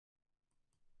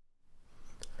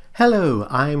Hello,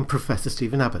 I'm Professor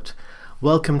Stephen Abbott.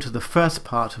 Welcome to the first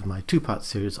part of my two-part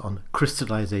series on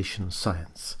crystallization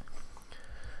science.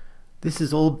 This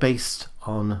is all based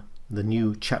on the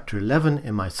new Chapter 11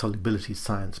 in my Solubility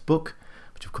Science book,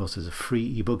 which of course is a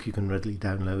free ebook you can readily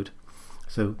download.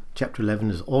 So Chapter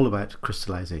 11 is all about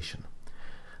crystallization.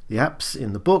 The apps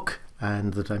in the book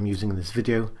and that I'm using in this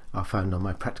video are found on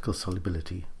my Practical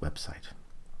Solubility website.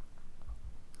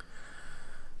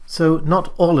 So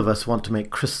not all of us want to make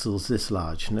crystals this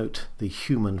large. Note the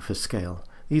human for scale.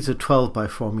 These are 12 by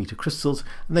 4 meter crystals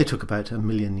and they took about 1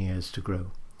 million years to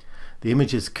grow. The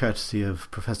image is courtesy of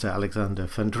Professor Alexander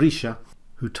van Driesche,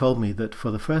 who told me that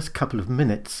for the first couple of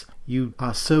minutes you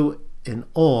are so in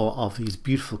awe of these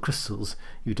beautiful crystals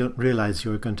you don't realize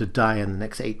you're going to die in the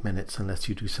next 8 minutes unless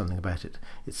you do something about it.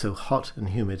 It's so hot and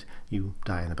humid you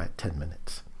die in about 10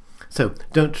 minutes. So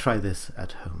don't try this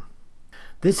at home.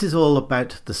 This is all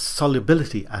about the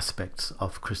solubility aspects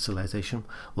of crystallization.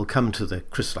 We'll come to the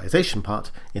crystallization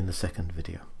part in the second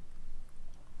video.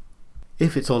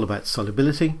 If it's all about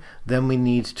solubility, then we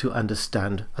need to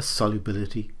understand a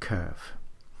solubility curve.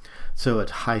 So at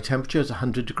high temperatures,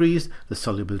 100 degrees, the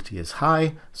solubility is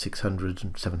high, 600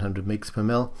 and 700 mg per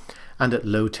mil, and at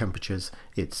low temperatures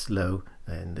it's low,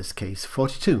 in this case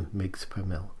 42 mg per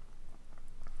mil.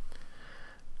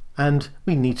 And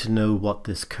we need to know what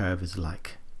this curve is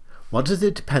like. What does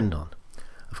it depend on?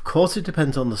 Of course it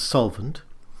depends on the solvent,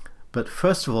 but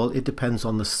first of all it depends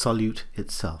on the solute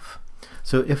itself.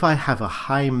 So if I have a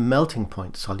high melting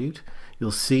point solute,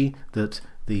 you'll see that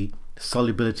the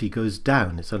solubility goes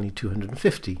down. It's only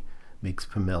 250 mg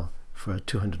per mil for a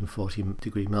 240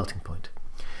 degree melting point.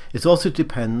 It also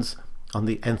depends on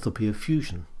the enthalpy of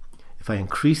fusion. If I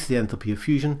increase the enthalpy of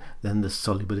fusion, then the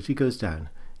solubility goes down.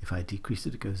 If I decrease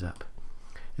it, it goes up.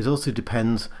 It also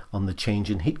depends on the change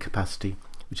in heat capacity,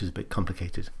 which is a bit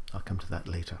complicated. I'll come to that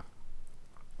later.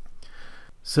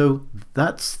 So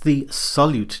that's the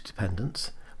solute dependence,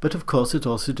 but of course it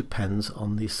also depends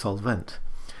on the solvent.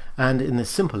 And in this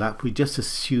simple app, we just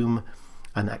assume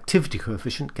an activity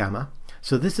coefficient, gamma.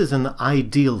 So this is an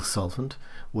ideal solvent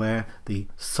where the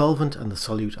solvent and the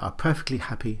solute are perfectly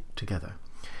happy together.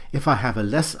 If I have a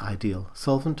less ideal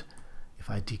solvent, if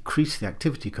I decrease the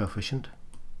activity coefficient,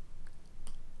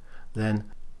 then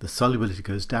the solubility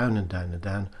goes down and down and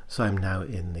down, so I'm now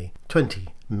in the 20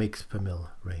 mg per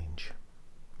mil range.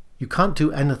 You can't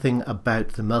do anything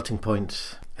about the melting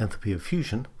point enthalpy of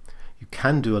fusion. You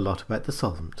can do a lot about the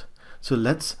solvent. So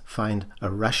let's find a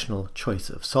rational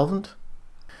choice of solvent.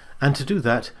 And to do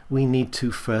that, we need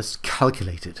to first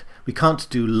calculate it. We can't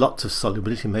do lots of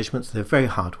solubility measurements. They're very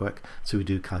hard work, so we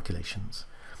do calculations.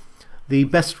 The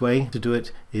best way to do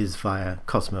it is via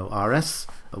CosmoRS,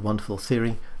 a wonderful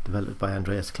theory developed by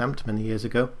Andreas Klampt many years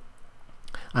ago.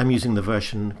 I'm using the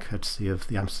version courtesy of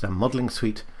the Amsterdam Modeling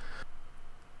Suite.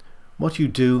 What you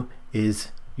do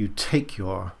is you take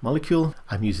your molecule,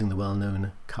 I'm using the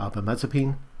well-known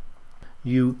carbamazepine,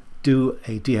 you do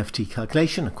a DFT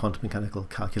calculation, a quantum mechanical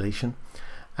calculation,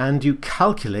 and you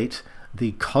calculate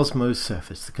the COSMOS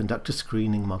surface, the conductor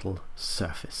screening model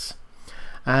surface.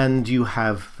 And you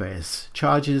have various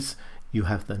charges. You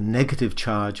have the negative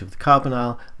charge of the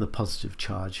carbonyl, the positive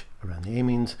charge around the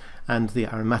amines, and the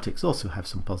aromatics also have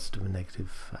some positive and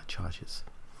negative charges.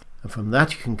 And from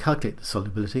that you can calculate the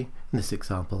solubility. In this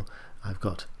example I've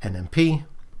got NMP,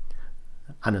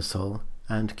 anisole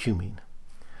and cumene.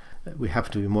 We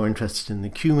happen to be more interested in the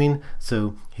cumene,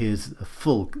 so here's a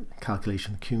full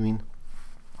calculation of cumene,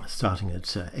 starting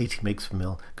at 80 mg per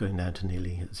mil, going down to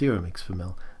nearly 0 mg per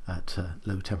mil at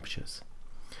low temperatures.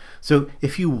 So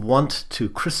if you want to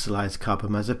crystallize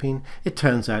carbamazepine, it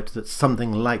turns out that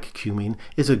something like cumene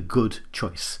is a good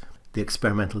choice. The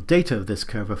experimental data of this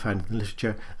curve are found in the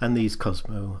literature, and these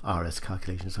CosmoRS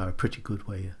calculations are a pretty good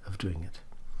way of doing it.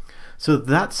 So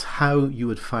that's how you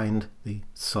would find the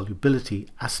solubility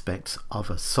aspects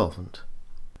of a solvent.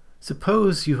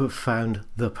 Suppose you have found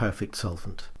the perfect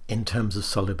solvent in terms of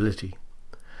solubility,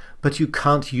 but you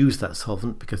can't use that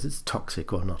solvent because it's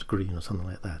toxic or not green or something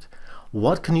like that.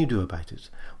 What can you do about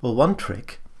it? Well, one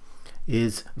trick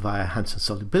is via Hansen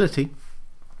solubility.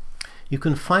 You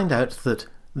can find out that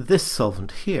this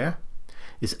solvent here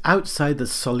is outside the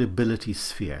solubility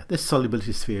sphere. This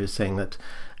solubility sphere is saying that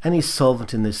any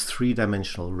solvent in this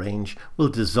three-dimensional range will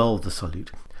dissolve the solute,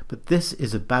 but this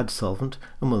is a bad solvent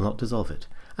and will not dissolve it.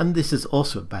 And this is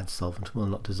also a bad solvent and will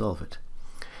not dissolve it.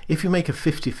 If you make a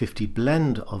 50-50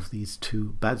 blend of these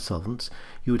two bad solvents,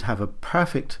 you would have a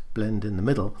perfect blend in the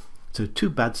middle, so two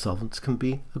bad solvents can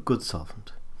be a good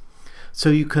solvent. So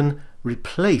you can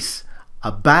replace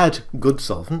a bad good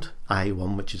solvent, i.e.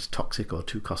 one which is toxic or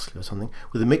too costly or something,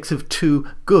 with a mix of two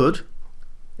good,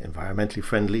 environmentally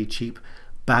friendly, cheap,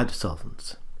 bad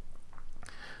solvents.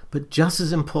 But just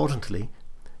as importantly,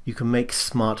 you can make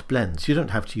smart blends. You don't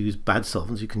have to use bad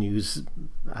solvents, you can use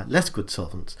less good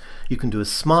solvents. You can do a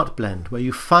smart blend where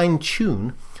you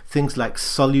fine-tune things like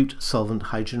solute solvent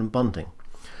hydrogen bonding,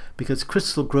 because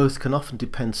crystal growth can often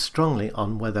depend strongly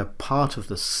on whether part of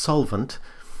the solvent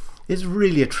is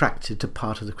really attracted to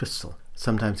part of the crystal.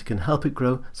 Sometimes it can help it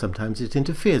grow, sometimes it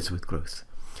interferes with growth.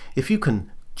 If you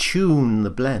can tune the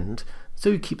blend so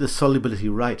you keep the solubility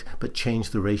right but change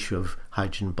the ratio of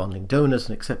hydrogen bonding donors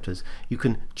and acceptors, you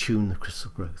can tune the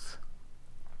crystal growth.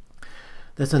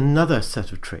 There's another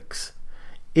set of tricks.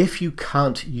 If you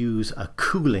can't use a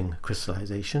cooling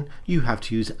crystallization, you have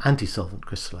to use anti-solvent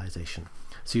crystallization.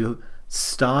 So you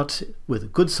start with a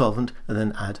good solvent and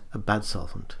then add a bad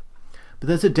solvent. But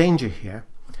there's a danger here,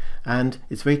 and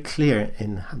it's very clear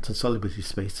in Hansen solubility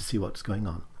space to see what's going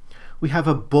on. We have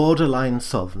a borderline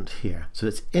solvent here, so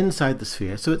it's inside the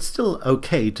sphere, so it's still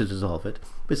okay to dissolve it,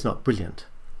 but it's not brilliant.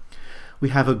 We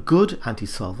have a good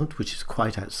anti-solvent, which is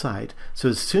quite outside, so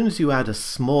as soon as you add a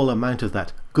small amount of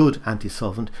that good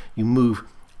anti-solvent, you move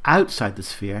outside the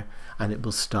sphere and it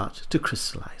will start to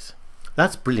crystallize.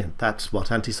 That's brilliant, that's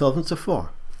what anti-solvents are for.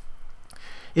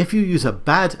 If you use a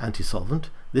bad anti-solvent,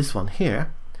 this one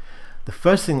here, the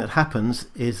first thing that happens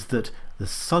is that the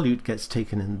solute gets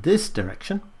taken in this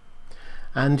direction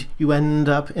and you end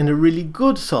up in a really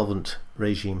good solvent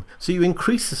regime. So you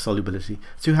increase the solubility,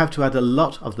 so you have to add a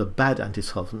lot of the bad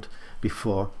anti-solvent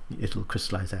before it'll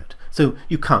crystallize out. So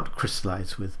you can't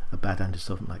crystallize with a bad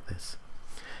anti-solvent like this.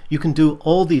 You can do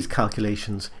all these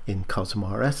calculations in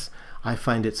CosmoRS. I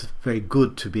find it's very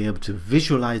good to be able to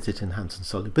visualize it in Hansen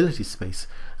solubility space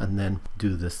and then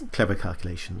do the clever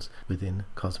calculations within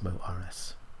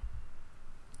CosmoRS.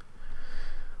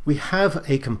 We have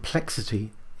a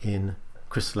complexity in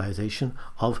crystallization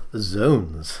of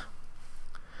zones.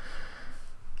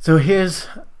 So here's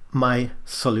my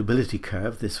solubility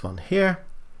curve, this one here.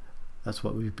 That's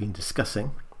what we've been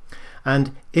discussing.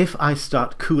 And if I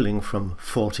start cooling from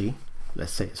 40,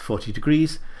 let's say it's 40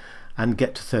 degrees, and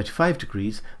get to 35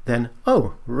 degrees, then,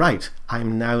 oh, right,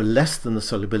 I'm now less than the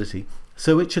solubility,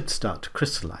 so it should start to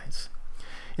crystallize.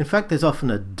 In fact, there's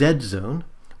often a dead zone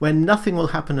where nothing will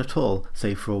happen at all,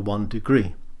 say for 1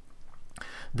 degree.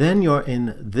 Then you're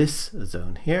in this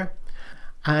zone here,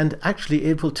 and actually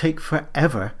it will take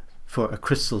forever for a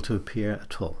crystal to appear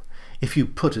at all. If you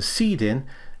put a seed in,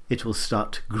 it will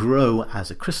start to grow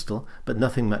as a crystal, but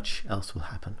nothing much else will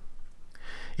happen.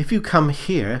 If you come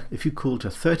here, if you cool to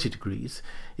 30 degrees,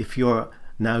 if you're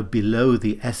now below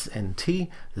the SNT,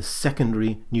 the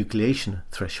secondary nucleation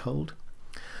threshold,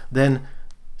 then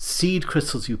seed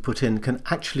crystals you put in can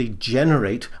actually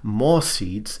generate more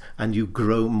seeds and you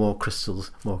grow more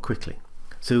crystals more quickly.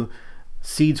 So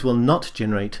seeds will not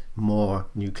generate more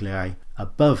nuclei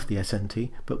above the SNT,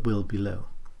 but will below.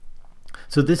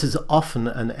 So this is often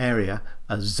an area,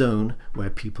 a zone, where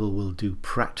people will do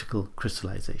practical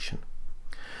crystallization.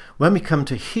 When we come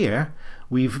to here,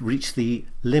 we've reached the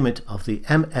limit of the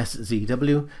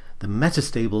MSZW, the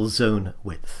metastable zone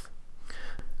width.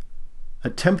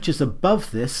 At temperatures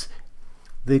above this,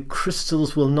 the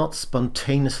crystals will not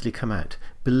spontaneously come out.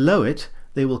 Below it,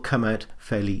 they will come out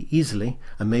fairly easily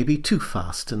and maybe too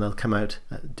fast, and they'll come out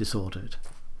disordered.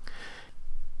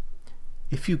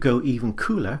 If you go even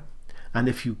cooler, and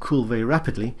if you cool very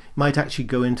rapidly, you might actually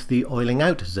go into the oiling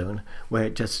out zone, where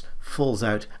it just falls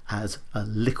out as a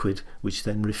liquid which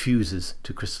then refuses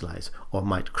to crystallize, or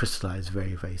might crystallize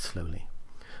very, very slowly.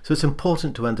 So it's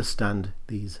important to understand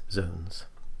these zones.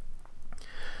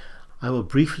 I will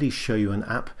briefly show you an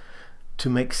app to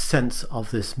make sense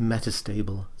of this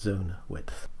metastable zone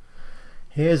width.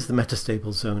 Here's the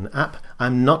Metastable Zone app.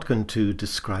 I'm not going to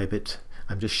describe it.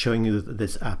 I'm just showing you that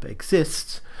this app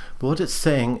exists, but what it's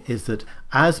saying is that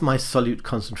as my solute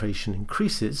concentration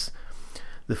increases,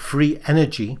 the free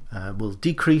energy will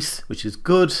decrease, which is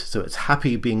good, so it's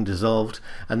happy being dissolved,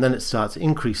 and then it starts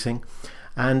increasing,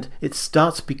 and it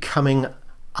starts becoming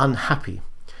unhappy.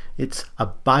 It's a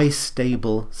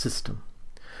bistable system.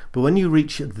 But when you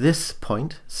reach this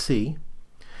point, C,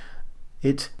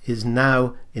 it is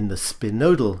now in the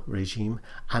spinodal regime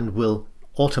and will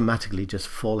automatically just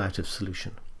fall out of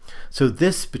solution. So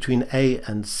this between A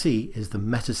and C is the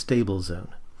metastable zone.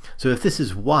 So if this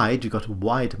is wide, you've got a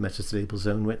wide metastable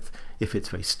zone width. If it's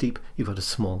very steep, you've got a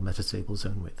small metastable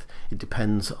zone width. It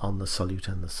depends on the solute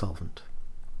and the solvent.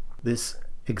 This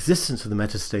existence of the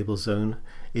metastable zone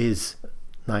is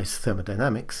nice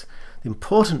thermodynamics. The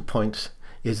important point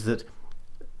is that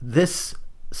this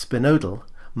spinodal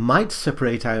might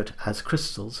separate out as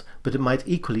crystals, but it might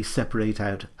equally separate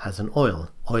out as an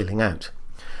oil, oiling out.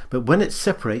 But when it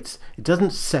separates, it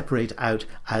doesn't separate out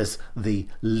as the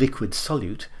liquid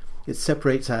solute, it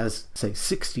separates as, say,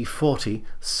 60-40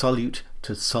 solute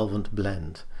to solvent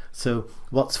blend. So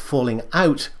what's falling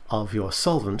out of your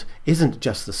solvent isn't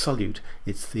just the solute,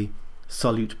 it's the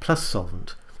solute plus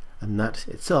solvent, and that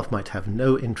itself might have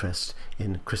no interest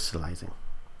in crystallizing.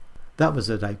 That was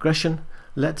a digression.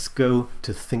 Let's go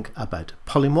to think about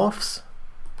polymorphs.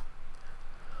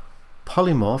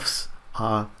 Polymorphs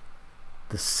are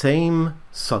the same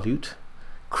solute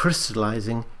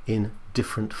crystallizing in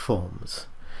different forms,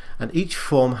 and each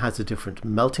form has a different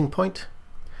melting point,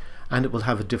 and it will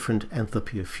have a different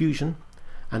enthalpy of fusion,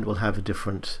 and will have a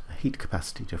different heat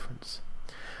capacity difference.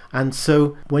 And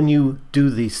so when you do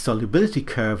the solubility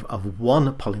curve of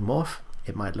one polymorph,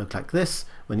 it might look like this.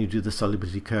 When you do the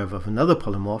solubility curve of another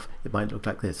polymorph, it might look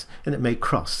like this, and it may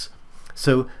cross.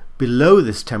 So below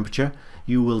this temperature,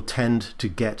 you will tend to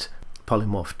get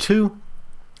polymorph 2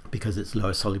 because it's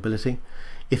lower solubility.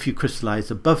 If you crystallize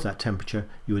above that temperature,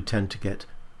 you would tend to get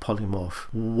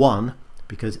polymorph 1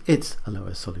 because it's a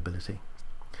lower solubility.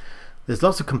 There's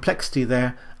lots of complexity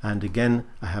there, and again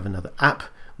I have another app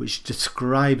which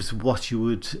describes what you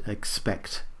would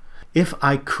expect. If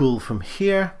I cool from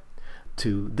here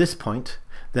to this point,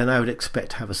 then I would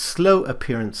expect to have a slow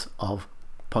appearance of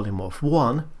polymorph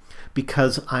 1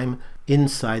 because I'm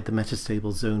inside the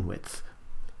metastable zone width.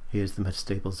 Here's the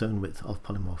metastable zone width of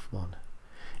polymorph 1.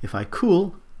 If I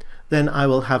cool, then I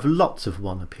will have lots of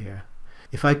 1 appear.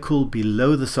 If I cool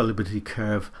below the solubility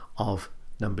curve of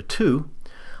number 2,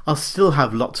 I'll still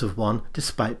have lots of 1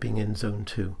 despite being in zone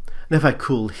 2. And if I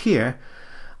cool here,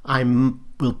 I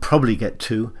will probably get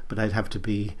 2, but I'd have to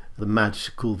be the mad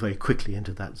to cool very quickly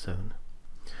into that zone.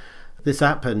 This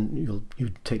app, and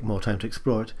you take more time to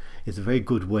explore it, is a very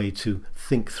good way to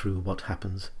think through what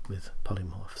happens with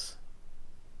polymorphs.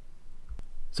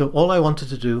 So all I wanted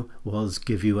to do was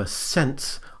give you a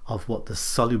sense of what the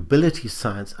solubility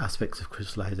science aspects of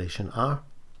crystallization are.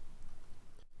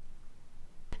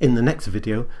 In the next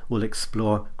video, we'll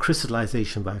explore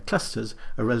crystallization via clusters,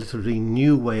 a relatively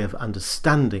new way of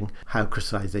understanding how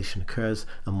crystallization occurs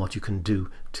and what you can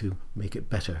do to make it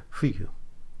better for you.